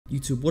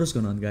YouTube, what is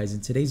going on guys?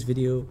 In today's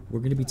video, we're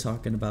going to be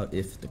talking about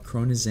if the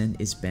Cronus Zen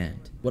is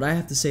banned. What I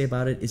have to say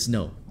about it is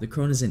no, the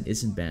Cronus Zen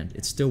isn't banned.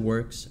 It still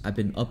works. I've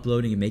been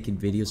uploading and making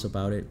videos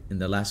about it in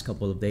the last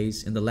couple of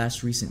days, in the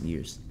last recent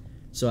years.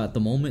 So at the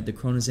moment, the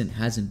Cronus Zen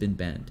hasn't been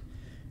banned.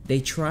 They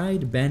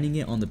tried banning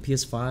it on the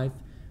PS5,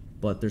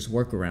 but there's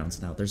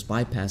workarounds now. There's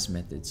bypass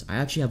methods. I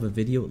actually have a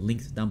video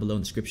linked down below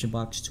in the description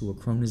box to a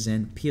Cronus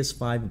Zen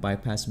PS5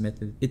 bypass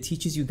method. It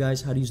teaches you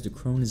guys how to use the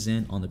Cronus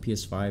Zen on the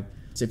PS5.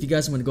 So if you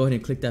guys want to go ahead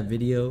and click that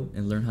video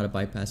and learn how to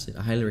bypass it,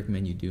 I highly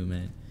recommend you do,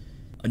 man.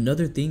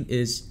 Another thing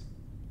is,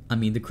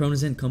 the Cronus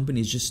Zen company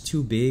is just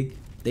too big.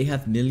 They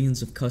have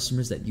millions of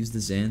customers that use the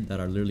Zen that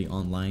are literally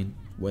online,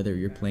 whether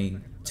you're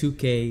playing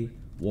 2K,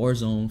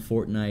 Warzone,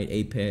 Fortnite,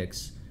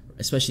 Apex,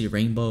 especially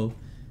Rainbow,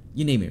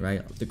 you name it,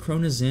 right? The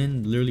Cronus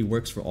Zen literally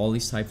works for all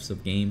these types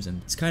of games,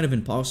 and it's kind of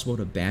impossible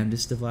to ban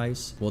this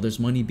device. Well, there's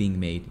money being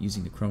made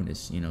using the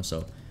Cronus,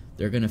 so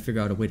they're gonna figure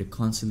out a way to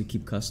constantly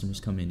keep customers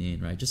coming in,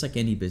 right? Just like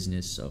any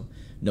business. So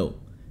no,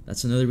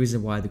 that's another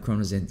reason why the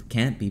Cronus Zen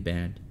can't be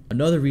banned.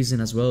 Another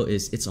reason as well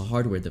is it's a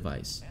hardware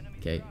device.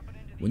 Okay,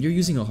 when you're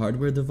using a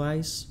hardware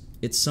device,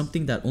 it's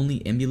something that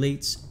only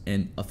emulates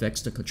and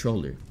affects the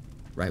controller,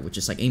 right? Which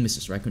is like aim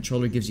assist, right?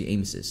 Controller gives you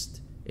aim assist,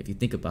 if you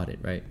think about it,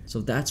 right?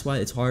 So that's why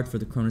it's hard for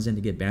the Cronus Zen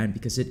to get banned,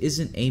 because it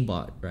isn't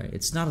aimbot, right?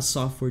 It's not a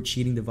software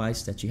cheating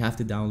device that you have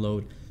to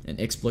download and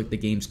exploit the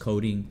game's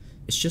coding.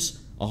 It's just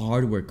a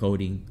hardware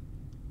coding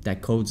that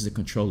codes the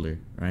controller,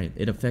 right?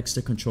 It affects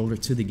the controller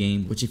to the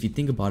game, which if you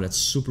think about it, it's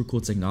super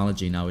cool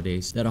technology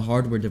nowadays, that a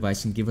hardware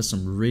device can give us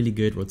some really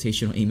good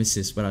rotational aim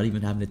assist without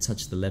even having to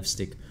touch the left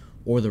stick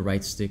or the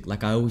right stick,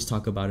 like I always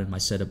talk about in my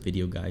setup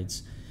video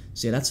guides.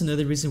 So yeah, that's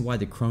another reason why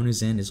the Cronus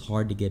Zen is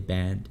hard to get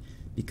banned,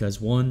 because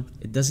one,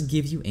 it doesn't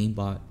give you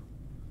aimbot.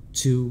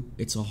 Two,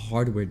 it's a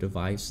hardware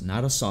device,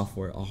 not a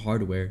software, a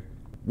hardware,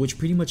 which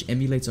pretty much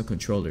emulates a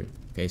controller.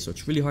 Okay, so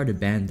it's really hard to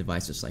ban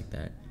devices like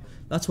that.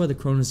 That's why the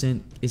Cronus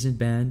Zen isn't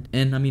banned.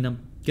 And I'm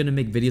gonna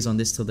make videos on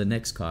this till the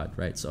next COD,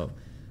 right? So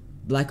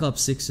Black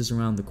Ops 6 is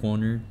around the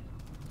corner.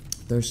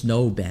 There's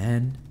no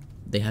ban.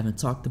 They haven't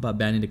talked about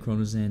banning the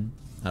Cronus Zen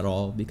at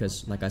all,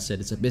 because like I said,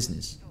 it's a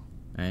business.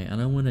 Right? I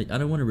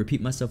don't wanna repeat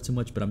myself too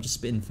much, but I'm just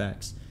spitting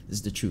facts. This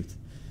is the truth.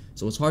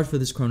 So it's hard for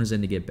this Cronus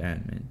Zen to get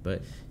banned, man.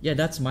 But yeah,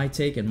 that's my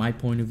take and my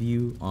point of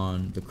view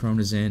on the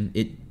Cronus Zen,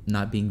 it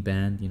not being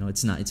banned.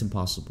 It's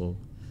impossible.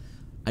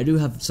 I do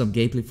have some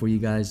gameplay for you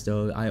guys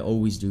though. I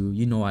always do.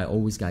 I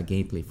always got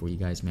gameplay for you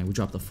guys, man. We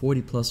dropped a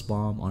 40+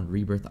 bomb on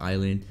Rebirth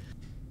Island.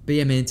 But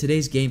yeah, man,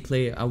 today's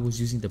gameplay, I was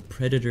using the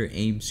Predator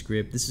aim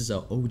script. This is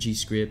an OG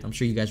script. I'm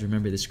sure you guys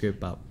remember this script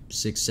about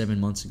 6-7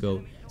 months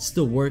ago. It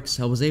still works.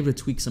 I was able to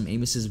tweak some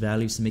aim assist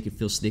values to make it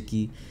feel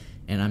sticky.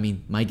 And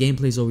my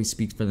gameplays always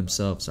speak for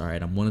themselves,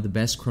 alright? I'm one of the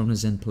best Cronus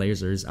Zen players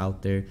there is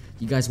out there.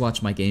 You guys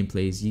watch my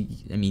gameplays.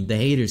 The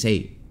haters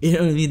hate. You know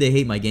what I mean? They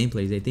hate my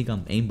gameplays. They think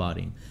I'm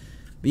aimbotting.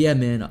 But yeah,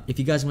 man, if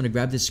you guys want to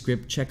grab this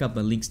script, check out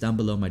my links down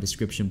below in my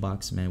description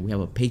box, man. We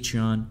have a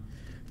Patreon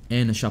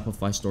and a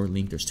Shopify store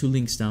link. There's 2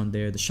 links down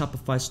there. The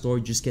Shopify store,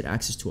 you just get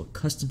access to a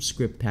custom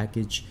script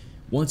package.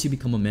 Once you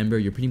become a member,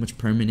 you're pretty much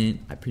permanent.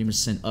 I pretty much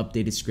send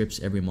updated scripts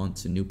every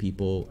month to new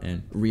people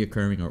and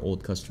reoccurring or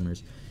old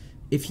customers.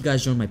 If you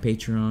guys join my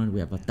Patreon, we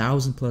have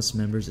 1,000+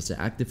 members. It's an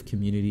active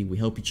community. We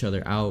help each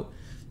other out.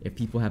 If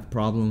people have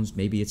problems,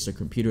 maybe it's their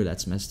computer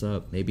that's messed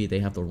up. Maybe they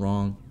have the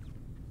wrong,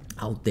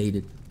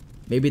 outdated.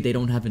 Maybe they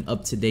don't have an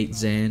up-to-date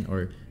Zen,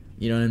 or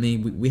you know what I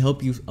mean? We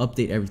help you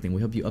update everything.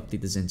 We help you update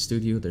the Zen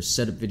Studio. There's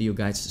setup video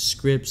guides to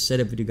scripts,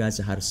 setup video guides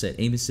to how to set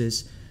aim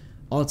assist,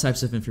 all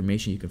types of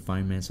information you can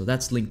find, man. So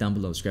that's linked down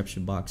below in the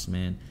description box,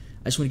 man.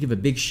 I just want to give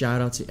a big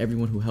shout out to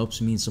everyone who helps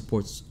me and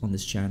supports on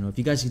this channel. If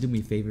you guys can do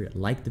me a favor,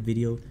 like the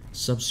video,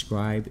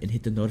 subscribe, and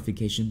hit the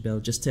notification bell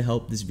just to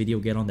help this video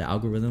get on the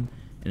algorithm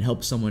and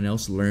help someone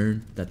else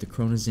learn that the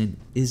Cronus Zen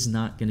is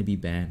not going to be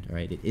banned,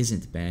 alright? It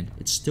isn't banned.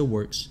 It still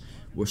works.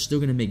 We're still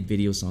going to make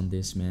videos on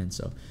this, man.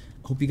 So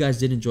I hope you guys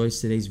did enjoy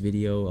today's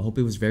video. I hope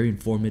it was very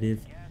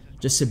informative.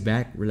 Just sit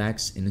back,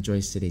 relax, and enjoy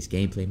today's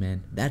gameplay,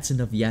 man. That's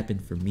enough yapping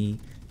for me.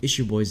 It's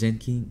your boy Zen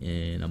King,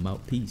 and I'm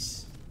out.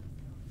 Peace.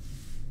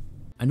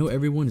 I know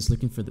everyone is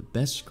looking for the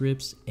best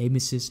scripts, aim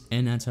assist,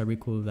 and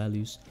anti-recoil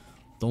values.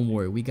 Don't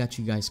worry, we got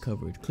you guys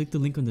covered. Click the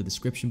link in the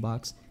description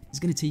box. It's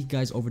going to take you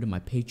guys over to my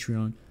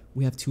Patreon.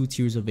 We have 2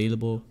 tiers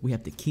available. We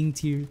have the King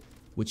tier,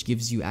 which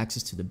gives you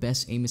access to the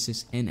best aim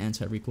assist and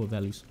anti-recoil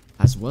values,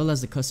 as well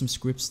as the custom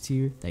scripts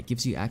tier that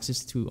gives you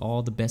access to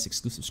all the best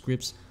exclusive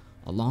scripts,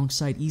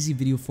 alongside easy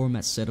video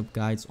format setup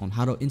guides on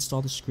how to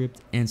install the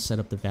script and set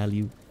up the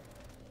value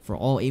for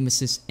all aim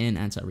assist and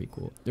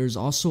anti-recoil. There's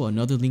also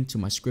another link to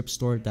my script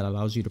store that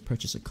allows you to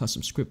purchase a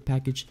custom script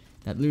package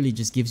that literally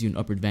just gives you an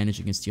upper advantage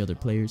against the other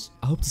players.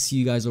 I hope to see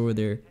you guys over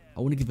there.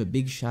 I want to give a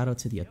big shout out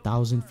to the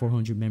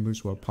 1,400 members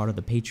who are part of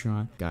the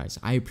Patreon. Guys,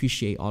 I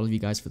appreciate all of you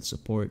guys for the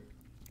support.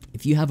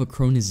 If you have a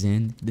Cronus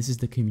Zen, this is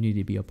the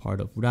community to be a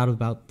part of. Without a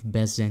doubt, the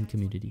best Zen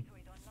community.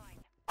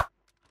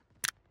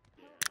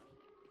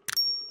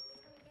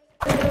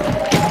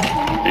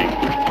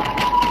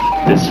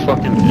 This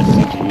fucking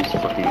SCG is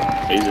fucking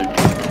amazing.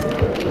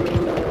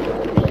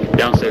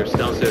 Downstairs,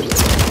 downstairs.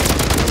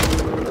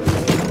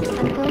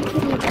 I'm going to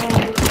the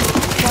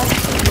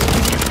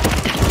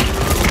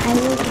I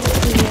will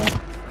see you.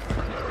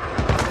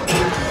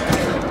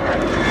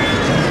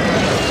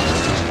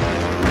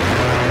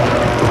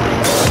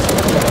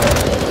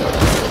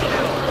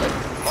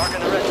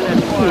 Marking the rest of that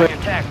squad on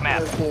your tac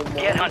map.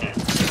 Get hunting.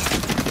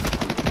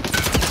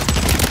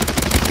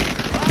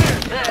 Fire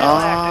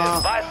sale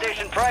active. Buy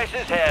station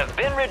prices have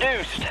been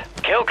reduced.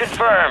 Kill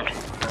confirmed.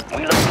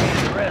 We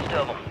located the rest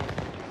of them.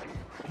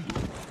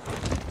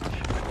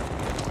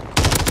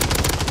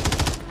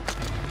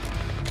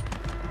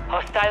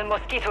 Hostile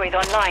mosquito is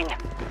online.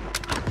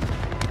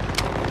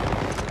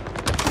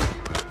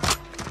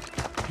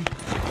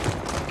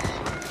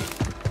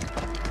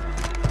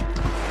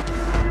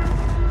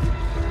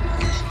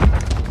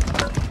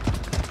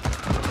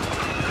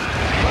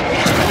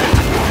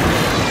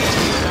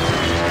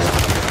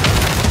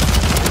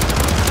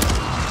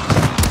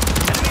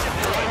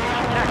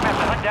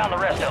 Down the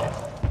rest of them.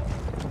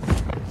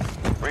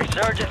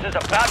 Resurgence is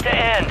about to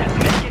end.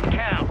 Make it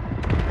count.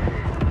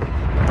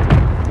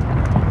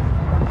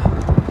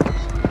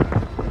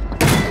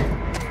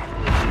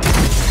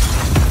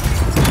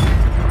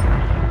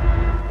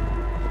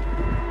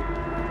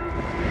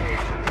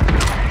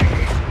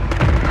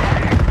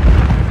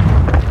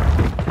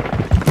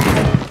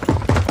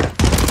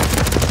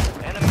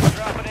 Enemies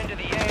dropping into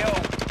the AO.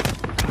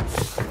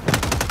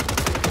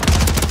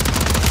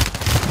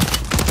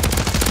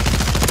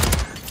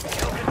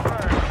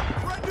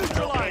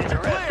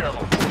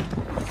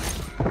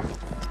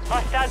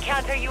 Hostile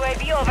counter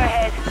UAV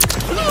overhead.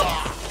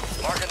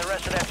 Marking the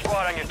rest of that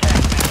squad on your tac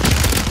map.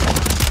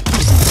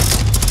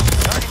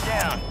 Target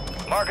down.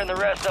 Marking the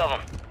rest of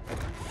them.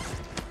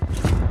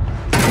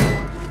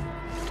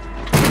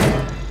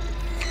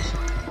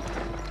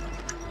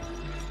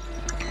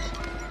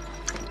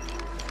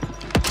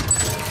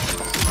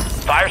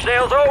 Fire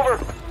sale's over.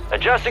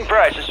 Adjusting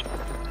prices.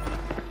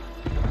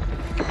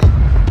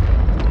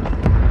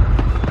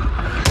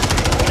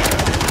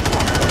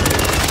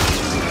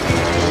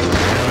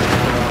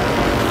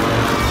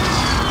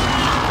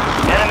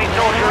 Enemy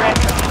soldier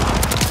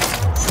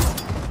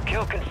incoming.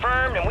 Kill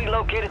confirmed, and we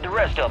located the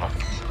rest of them.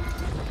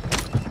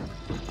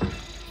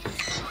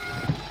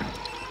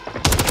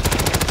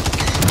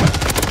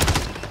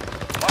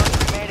 Mark the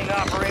remaining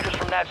operators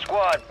from that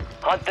squad.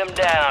 Hunt them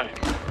down.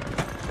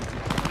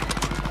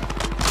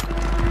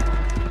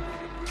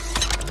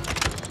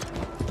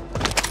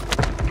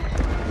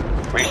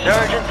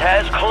 Resurgence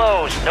has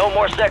closed. No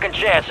more second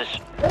chances.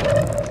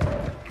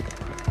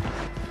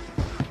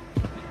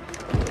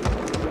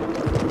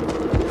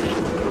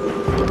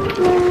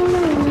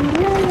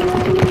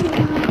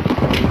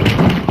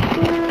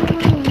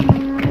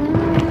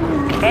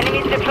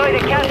 Enemies deploy the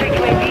counter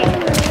UAV.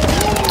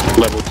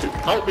 Level 2.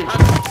 Oh,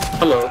 behind.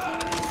 Hello.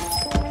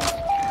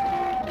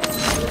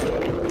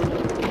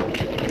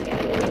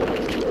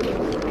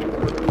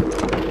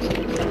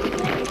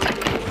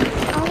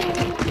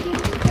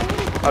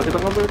 Kita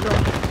ngambil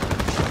dong.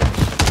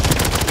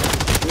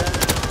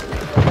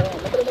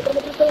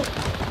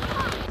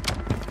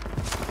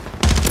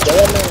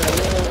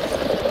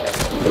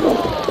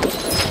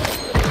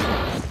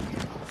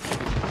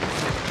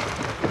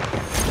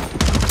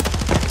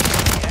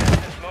 Gas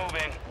is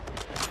moving.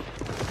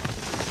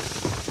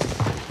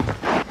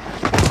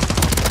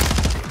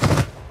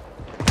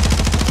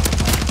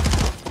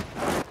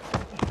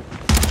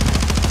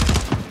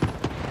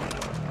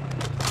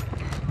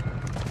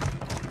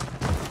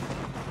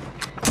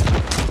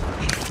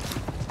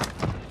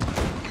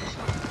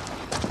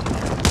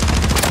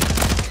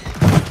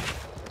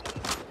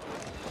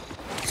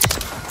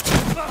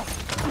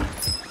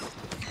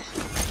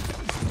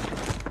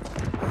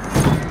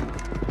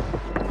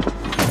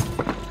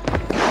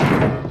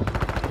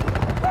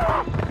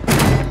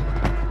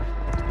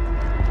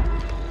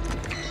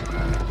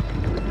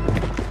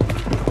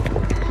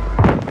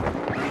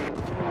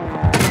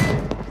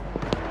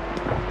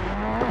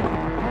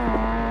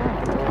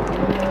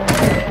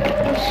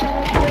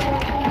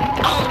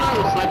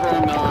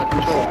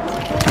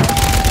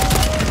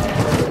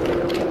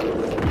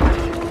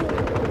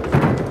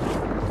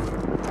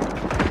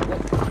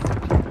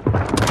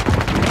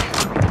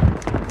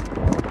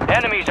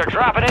 Enemies are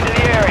dropping into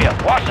the area.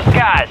 Watch the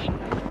skies.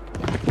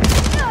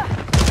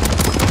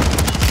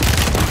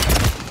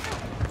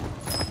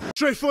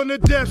 Straight from the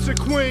depths of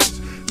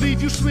Queens,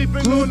 leave you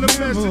sleeping on the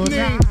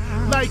mezzanine.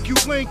 Like you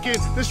Lincoln,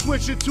 then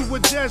switch it to a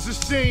desert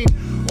scene.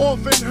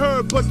 Often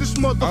heard, but this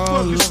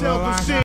motherfucker seldom seen.